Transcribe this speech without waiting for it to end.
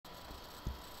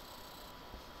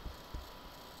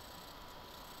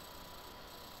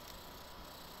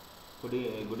Good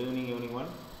evening, everyone.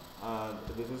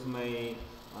 This is my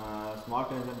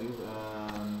smart internet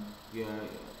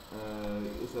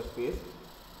user space,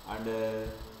 and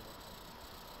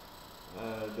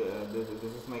this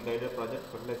is my guided project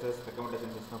fertilizers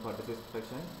recommendation system for disease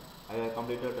protection. I have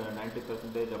completed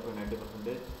 90% up to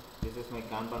 90%. This is my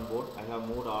Kanban board. I have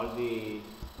moved all the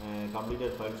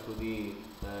completed files to the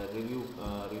review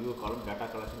column: data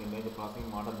collection, image processing,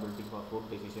 model building for food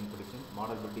decision prediction,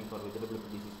 model building for vegetable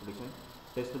disease prediction,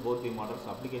 test both the models,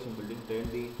 application building, train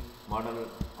the model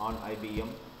on IBM,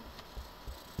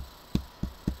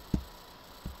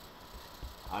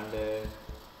 and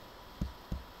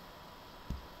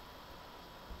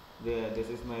this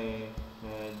is my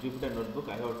Jupyter notebook.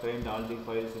 I have trained all the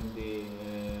files in the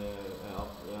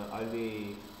all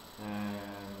the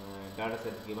data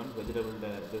set given. Vegetable,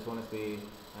 this one is the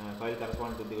file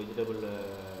corresponding to the vegetable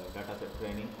data set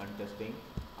training and testing,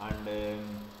 and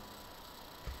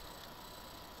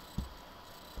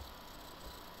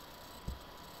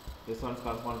this one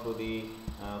corresponds to the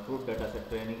fruit data set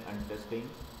training and testing.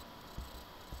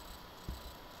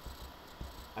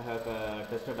 I have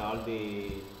tested all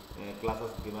the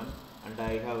classes given, and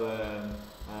I have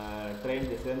trained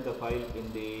the file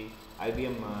in the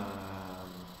IBM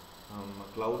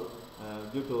cloud.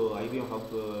 Due to IBM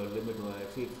hub limit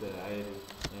exceeds, I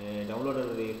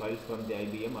downloaded the files from the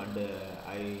IBM, and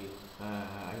I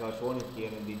have shown it here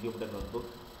in the Jupyter notebook.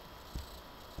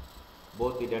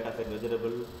 Both the data set,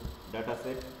 vegetable data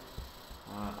set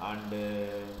and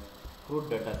fruit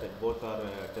data set, both are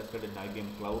tested in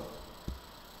IBM cloud.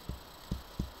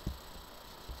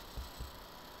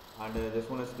 And this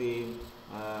one is the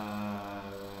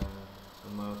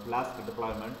Flask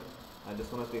deployment.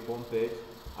 This one is the home page,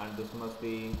 and this one is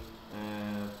the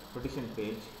prediction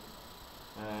page.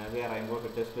 Here I am going to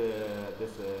test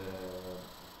this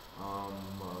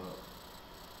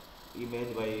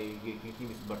image by clicking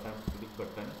this button, click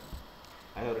button.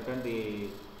 I have written the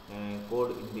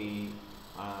code in the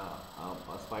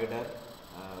spider,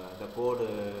 the code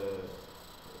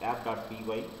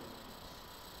app.py,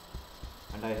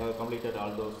 and I have completed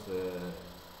all those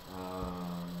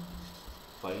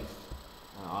files,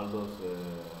 all those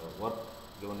work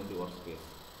given in the workspace.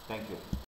 Thank you.